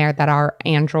users in there that are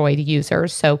Android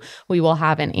users. So we will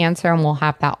have an answer, and we'll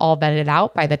have that all vetted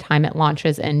out by the time it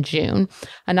launches in June.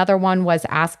 Another one was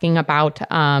asking about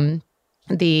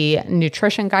the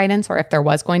nutrition guidance, or if there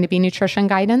was going to be nutrition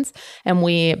guidance, and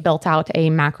we built out a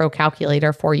macro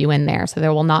calculator for you in there. So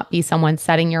there will not be someone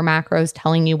setting your macros,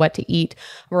 telling you what to eat,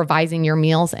 revising your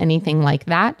meals, anything like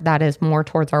that. That is more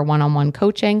towards our one-on-one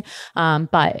coaching.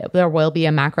 But there will be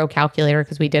a macro calculator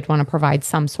because we did want to provide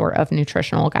some sort of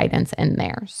nutritional guidance in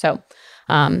there. So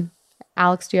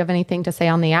Alex, do you have anything to say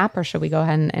on the app, or should we go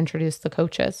ahead and introduce the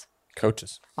coaches?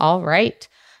 Coaches. All right.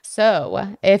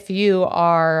 So if you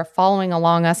are following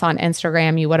along us on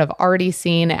Instagram, you would have already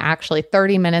seen, actually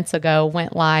 30 minutes ago,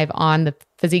 went live on the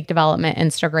Physique Development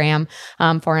Instagram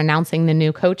for announcing the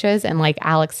new coaches. And like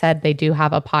Alex said, they do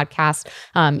have a podcast,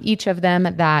 each of them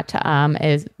that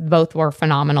both were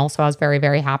phenomenal. So I was very,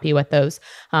 very happy with those.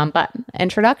 But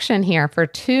introduction here for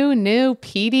two new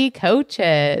PD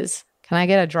coaches. Can I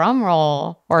get a drum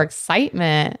roll or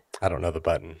excitement? I don't know the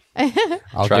button. Try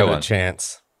I'll give it one. a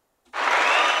chance.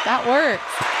 That works.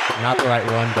 Not the right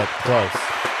one, but close.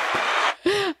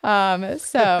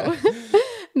 So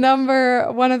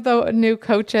one of the new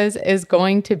coaches is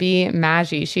going to be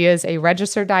Maggie. She is a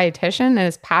registered dietitian and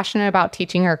is passionate about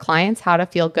teaching her clients how to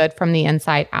feel good from the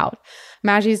inside out.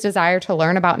 Maggie's desire to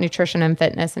learn about nutrition and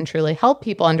fitness and truly help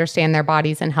people understand their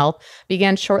bodies and health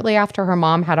began shortly after her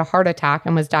mom had a heart attack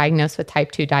and was diagnosed with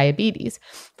type 2 diabetes.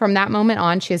 From that moment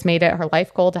on, she has made it her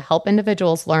life goal to help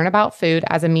individuals learn about food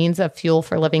as a means of fuel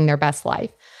for living their best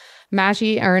life.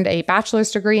 Maggie earned a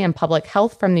bachelor's degree in public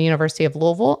health from the University of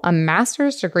Louisville, a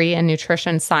master's degree in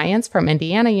nutrition science from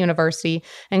Indiana University,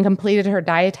 and completed her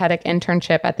dietetic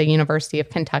internship at the University of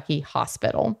Kentucky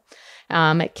Hospital.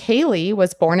 Kaylee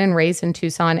was born and raised in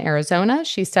Tucson, Arizona.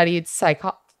 She studied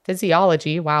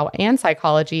physiology, and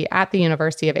psychology at the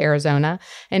University of Arizona,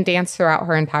 and danced throughout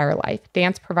her entire life.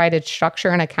 Dance provided structure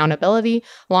and accountability,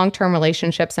 long-term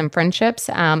relationships and friendships,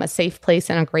 a safe place,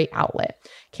 and a great outlet.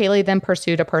 Kaylee then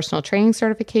pursued a personal training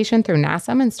certification through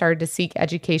NASM and started to seek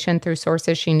education through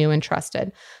sources she knew and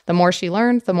trusted. The more she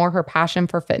learned, the more her passion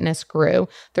for fitness grew.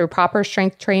 Through proper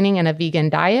strength training and a vegan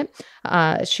diet,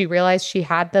 she realized she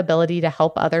had the ability to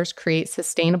help others create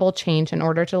sustainable change in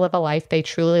order to live a life they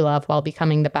truly love while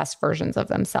becoming the best versions of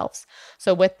themselves.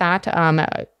 So with that,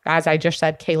 as I just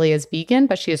said, Kaylee is vegan,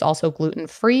 but she is also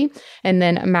gluten-free. And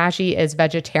then Maggie is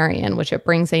vegetarian, which it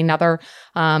brings another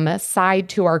side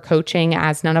to our coaching,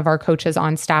 as none of our coaches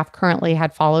on staff currently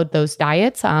had followed those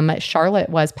diets. Charlotte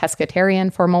was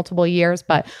pescatarian for multiple years,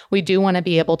 but we do want to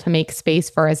be able to make space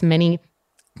for as many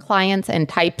clients and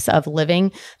types of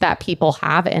living that people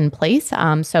have in place.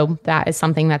 So that is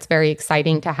something that's very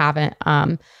exciting to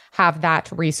have that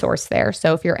resource there.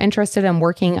 So if you're interested in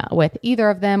working with either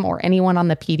of them or anyone on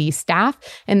the PD staff,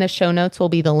 in the show notes will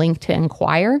be the link to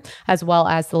inquire, as well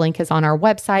as the link is on our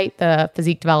website, the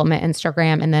Physique Development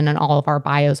Instagram, and then in all of our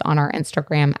bios on our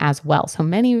Instagram as well. So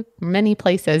many, many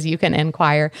places you can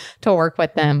inquire to work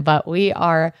with them, but we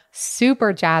are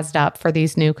super jazzed up for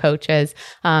these new coaches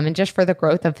and just for the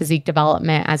growth of physique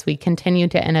development as we continue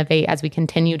to innovate, as we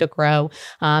continue to grow,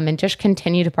 and just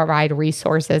continue to provide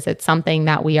resources. It's something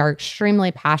that we are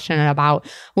extremely passionate about.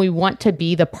 We want to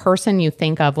be the person you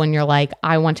think of when you're like,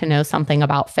 I want to know something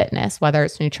about fitness, whether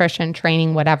it's nutrition,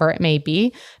 training, whatever it may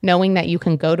be, knowing that you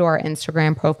can go to our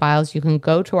Instagram profiles, you can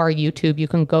go to our YouTube, you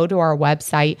can go to our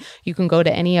website, you can go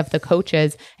to any of the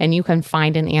coaches, and you can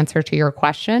find an answer to your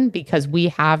question because we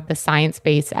have the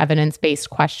science-based, evidence-based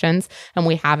questions, and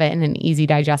we have it in an easy,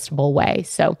 digestible way.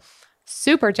 So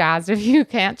super jazzed if you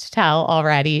can't tell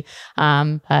already.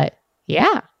 But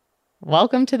yeah,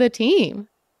 welcome to the team.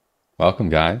 Welcome,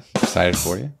 guys. Excited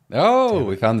for you. Oh,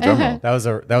 we found the drum roll.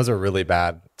 That was a really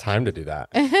bad time to do that.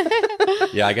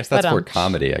 Yeah, I guess that's for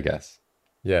comedy, I guess.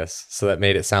 Yes. So that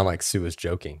made it sound like Sue was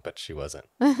joking, but she wasn't.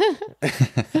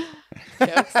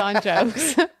 Jokes on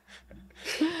jokes.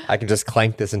 I can just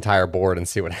clank this entire board and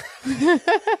see what happens.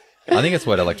 I think it's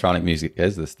what electronic music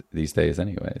is these days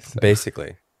anyways. So.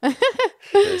 Basically.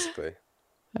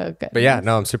 Okay. But yeah,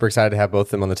 no, I'm super excited to have both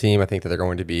of them on the team. I think that they're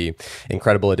going to be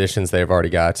incredible additions. They've already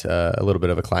got a little bit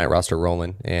of a client roster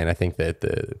rolling, and I think that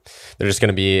they're just going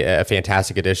to be a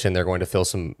fantastic addition. They're going to fill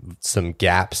some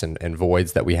gaps and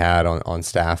voids that we had on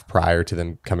staff prior to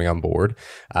them coming on board,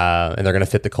 and they're going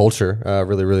to fit the culture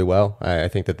really, really well. I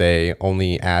think that they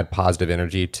only add positive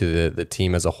energy to the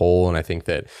team as a whole, and I think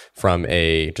that from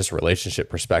a just relationship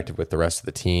perspective with the rest of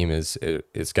the team is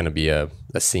going to be a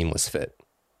seamless fit.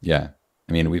 Yeah.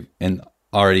 I mean, we've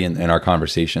already in our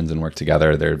conversations and work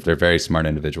together. They're very smart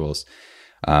individuals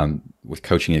with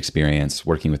coaching experience,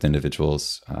 working with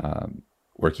individuals,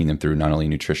 working them through not only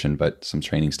nutrition but some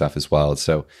training stuff as well.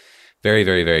 So, very,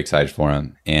 very, very excited for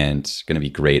them, and going to be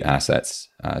great assets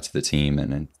to the team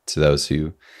and to those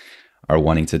who are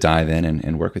wanting to dive in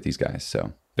and work with these guys.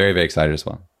 So, very, very excited as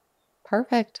well.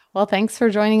 Perfect. Well, thanks for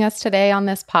joining us today on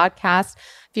this podcast.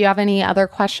 If you have any other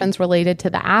questions related to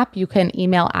the app, you can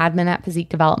email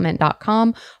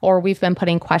admin@physiquedevelopment.com, or we've been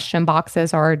putting question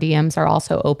boxes, or our DMs are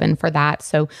also open for that.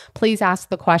 So please ask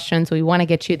the questions. We want to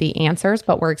get you the answers,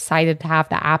 but we're excited to have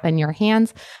the app in your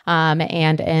hands.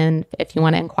 And if you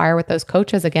want to inquire with those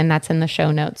coaches, again, that's in the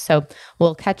show notes. So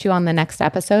we'll catch you on the next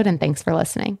episode, and thanks for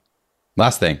listening.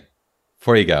 Last thing,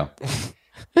 before you go,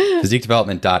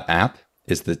 physiquedevelopment.app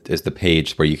is the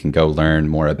page where you can go learn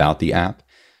more about the app.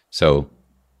 So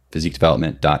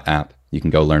physiquedevelopment.app. You can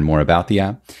go learn more about the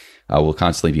app. We'll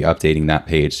constantly be updating that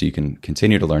page so you can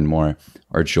continue to learn more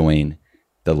or join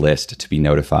the list to be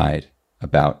notified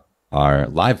about our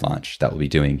live launch that we'll be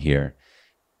doing here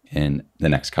in the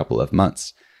next couple of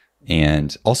months.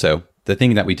 And also, the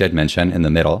thing that we did mention in the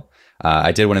middle,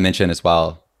 I did want to mention as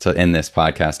well to end this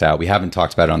podcast out. We haven't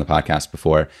talked about it on the podcast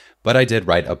before, but I did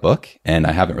write a book, and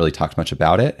I haven't really talked much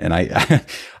about it. And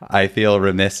I feel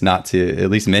remiss not to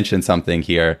at least mention something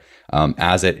here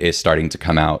as it is starting to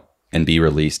come out and be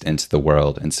released into the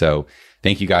world. And so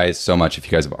thank you guys so much if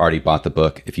you guys have already bought the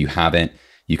book. If you haven't,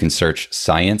 you can search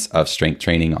Science of Strength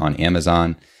Training on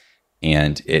Amazon,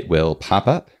 and it will pop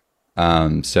up.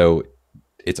 So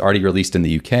it's already released in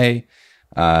the UK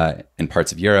and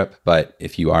parts of Europe. But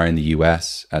if you are in the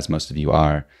US, as most of you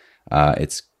are,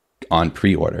 it's on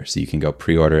pre-order. So you can go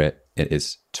pre-order it. It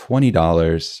is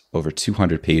 $20, over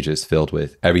 200 pages filled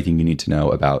with everything you need to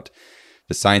know about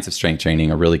the science of strength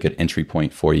training, a really good entry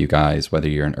point for you guys, whether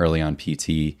you're an early on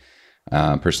PT,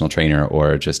 personal trainer,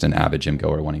 or just an avid gym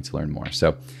goer wanting to learn more.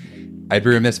 So I'd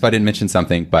be remiss if I didn't mention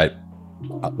something, but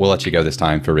we'll let you go this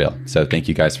time for real. So thank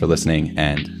you guys for listening,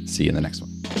 and see you in the next one.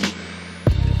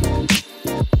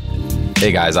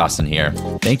 Hey guys, Austin here.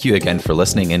 Thank you again for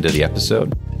listening into the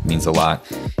episode. It means a lot.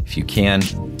 If you can,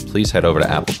 please head over to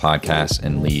Apple Podcasts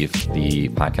and leave the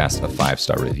podcast a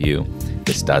 5-star review.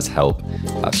 This does help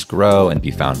us grow and be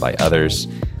found by others.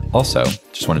 Also,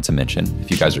 just wanted to mention,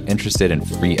 if you guys are interested in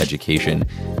free education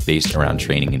based around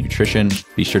training and nutrition,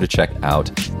 be sure to check out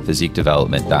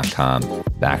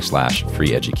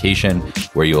physiquedevelopment.com/free education,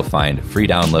 where you will find free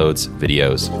downloads,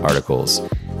 videos, articles,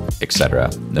 etc.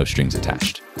 No strings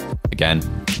attached. Again,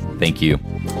 thank you.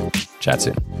 Chat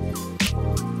soon.